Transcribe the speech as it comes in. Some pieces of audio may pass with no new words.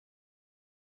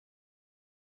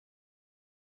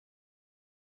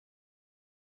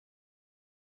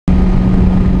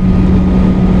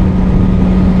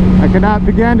cannot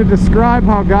begin to describe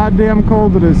how goddamn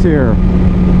cold it is here.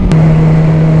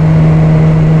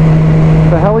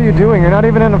 What the hell are you doing? You're not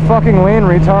even in a fucking lane,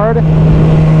 retard.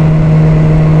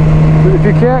 If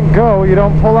you can't go, you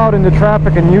don't pull out into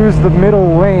traffic and use the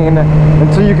middle lane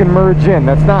until you can merge in.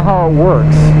 That's not how it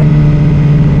works.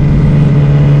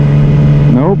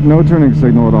 Nope, no turning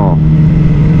signal at all.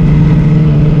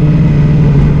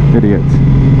 Idiot.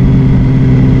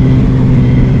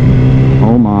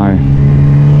 Oh my.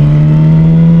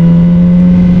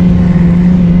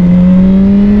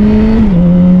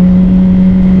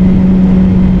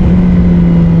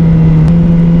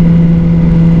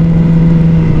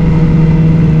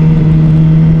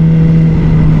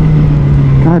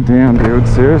 God damn, dude,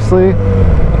 seriously?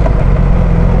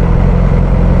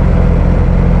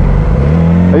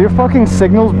 Are your fucking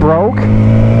signals broke?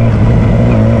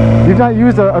 You've not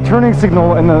used a turning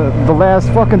signal in the last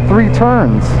fucking 3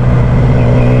 turns.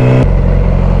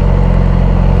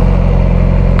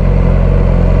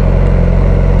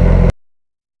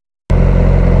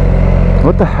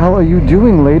 What the hell are you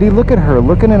doing, lady? Look at her,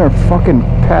 looking in her fucking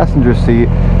passenger seat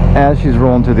as she's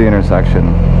rolling through the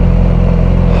intersection.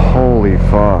 Holy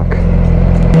fuck.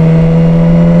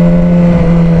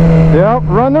 Yep,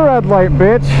 run the red light,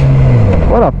 bitch.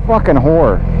 What a fucking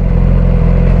whore.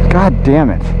 God damn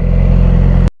it.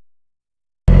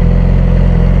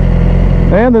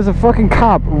 And there's a fucking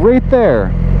cop right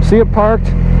there. See it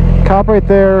parked? Cop right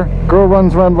there. Girl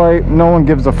runs red light. No one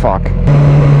gives a fuck.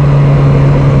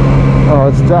 Oh,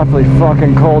 it's definitely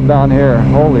fucking cold down here.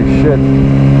 Holy shit.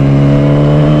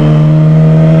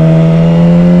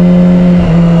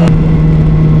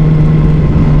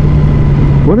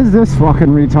 What is this fucking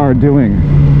retard doing?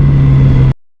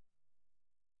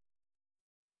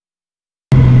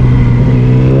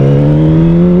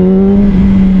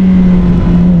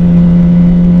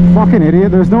 Fucking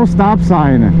idiot, there's no stop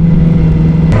sign.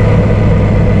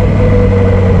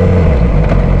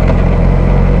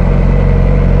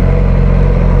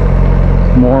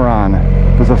 Moron.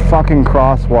 There's a fucking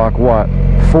crosswalk, what,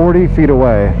 40 feet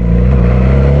away?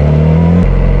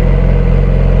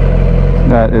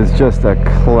 That is just a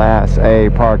Class A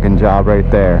parking job right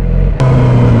there.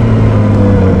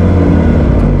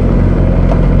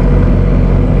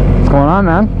 What's going on,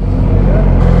 man?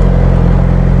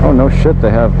 Oh, no shit,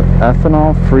 they have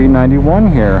ethanol free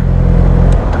 91 here.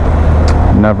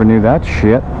 Never knew that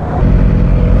shit.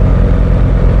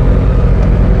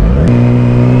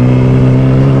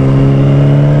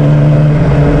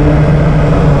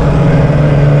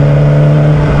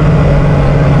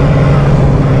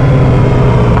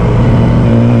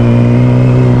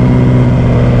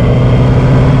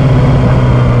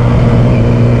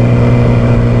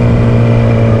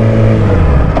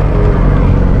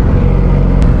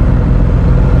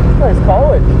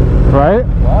 Right?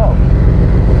 Wow.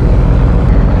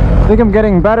 I think I'm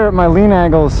getting better at my lean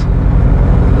angles. Got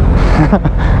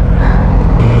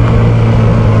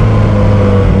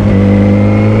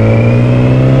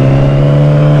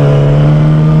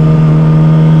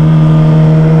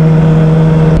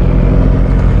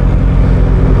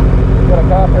a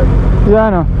copper. Yeah, I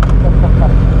know.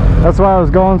 That's why I was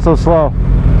going so slow.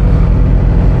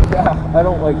 Yeah, I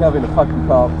don't like having a fucking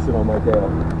cop sit on my tail.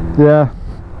 Yeah.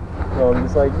 So I'm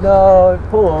just like, no,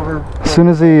 pull over. As soon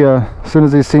as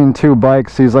he's seen 2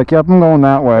 bikes, he's like, yep, I'm going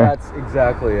that way. That's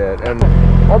exactly it. And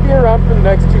I'll be around for the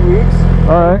next 2 weeks.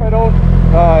 Alright. If I don't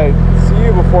see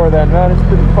you before then, man, it's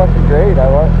been fucking great. I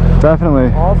love it.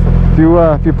 Definitely. Awesome.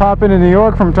 If you pop into New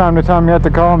York from time to time, you have to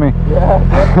call me. Yeah,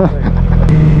 definitely.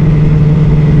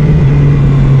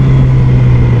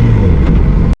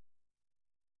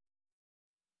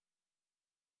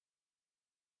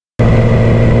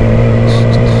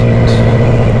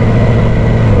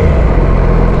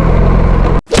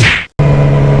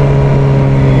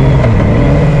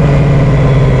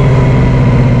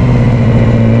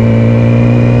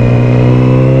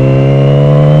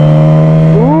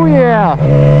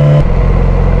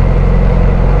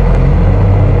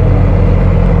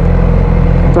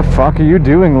 What the fuck are you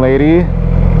doing, lady?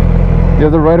 You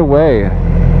have the right of way.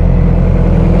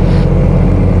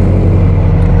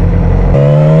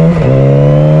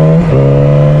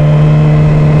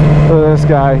 Look at this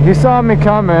guy. He saw me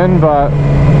coming, but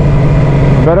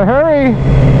better hurry.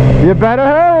 You better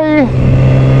hurry.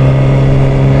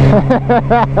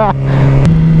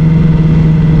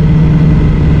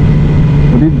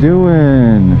 What are you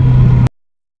doing?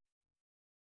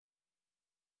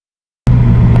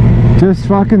 Just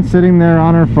fucking sitting there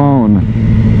on her phone.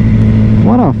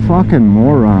 What a fucking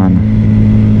moron.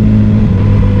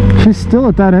 She's still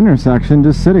at that intersection,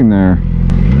 just sitting there.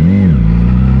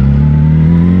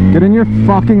 Get in your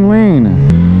fucking lane.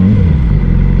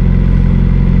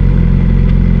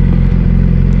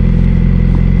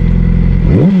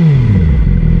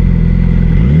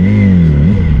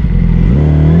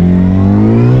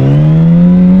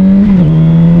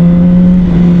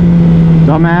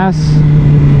 Dumbass.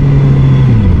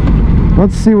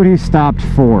 Let's see what he stopped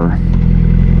for.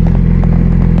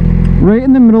 Right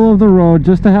in the middle of the road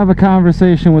just to have a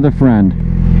conversation with a friend.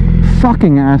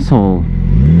 Fucking asshole.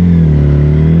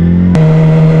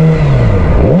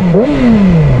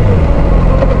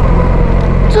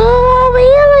 So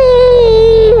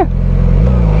really?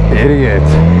 Idiot.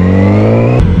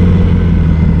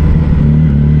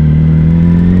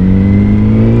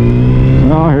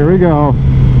 Oh, here we go.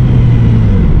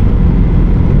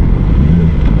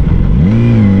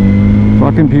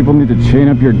 Fucking people need to chain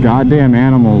up your goddamn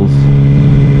animals.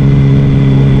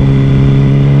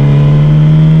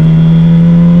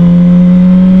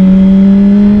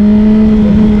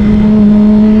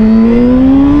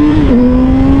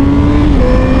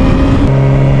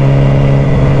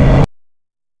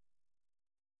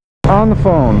 On the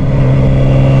phone.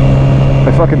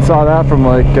 I fucking saw that from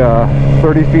like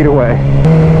 30 feet away.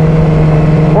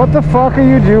 What the fuck are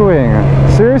you doing?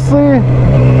 Seriously?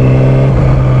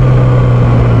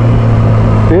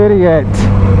 Idiot.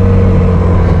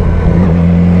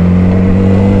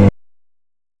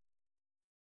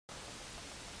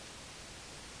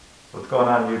 What's going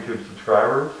on, YouTube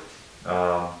subscribers?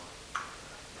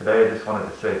 Today I just wanted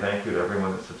to say thank you to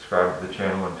everyone that subscribed to the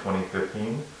channel in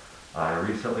 2015. I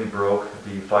recently broke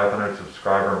the 500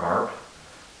 subscriber mark,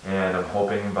 and I'm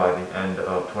hoping by the end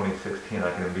of 2016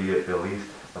 I can be at least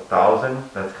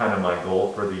 1,000. That's kind of my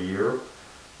goal for the year.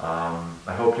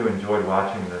 I hope you enjoyed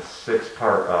watching this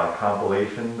 6-part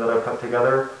compilation that I put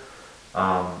together.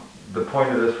 The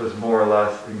point of this was more or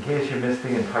less, in case you missed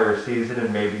the entire season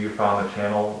and maybe you found the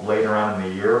channel later on in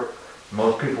the year,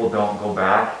 most people don't go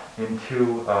back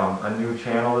into a new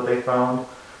channel that they found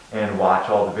and watch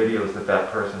all the videos that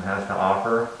that person has to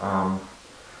offer.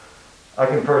 I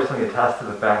can personally attest to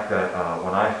the fact that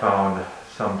when I found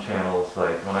some channels,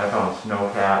 like when I found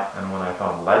Snowcat and when I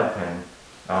found Leadpin,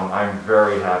 I'm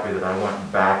very happy that I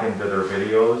went back into their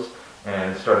videos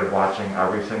and started watching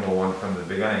every single one from the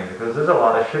beginning, because there's a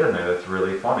lot of shit in there that's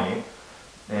really funny,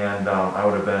 and I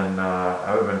would have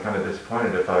been kind of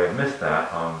disappointed if I had missed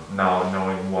that, now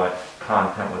knowing what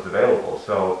content was available.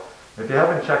 So if you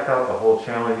haven't checked out the whole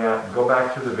channel yet, go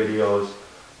back through the videos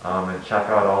and check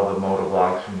out all the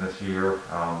motovlogs from this year.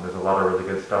 There's a lot of really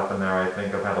good stuff in there. I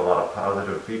think I've had a lot of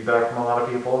positive feedback from a lot of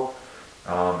people.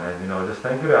 And you know, just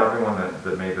thank you to everyone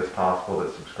that made this possible,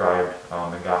 that subscribed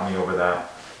and got me over that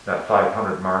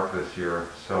 500 mark this year.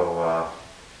 So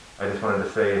I just wanted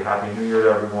to say Happy New Year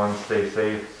to everyone, stay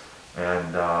safe,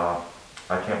 and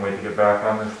I can't wait to get back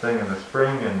on this thing in the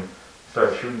spring and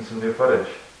start shooting some new footage.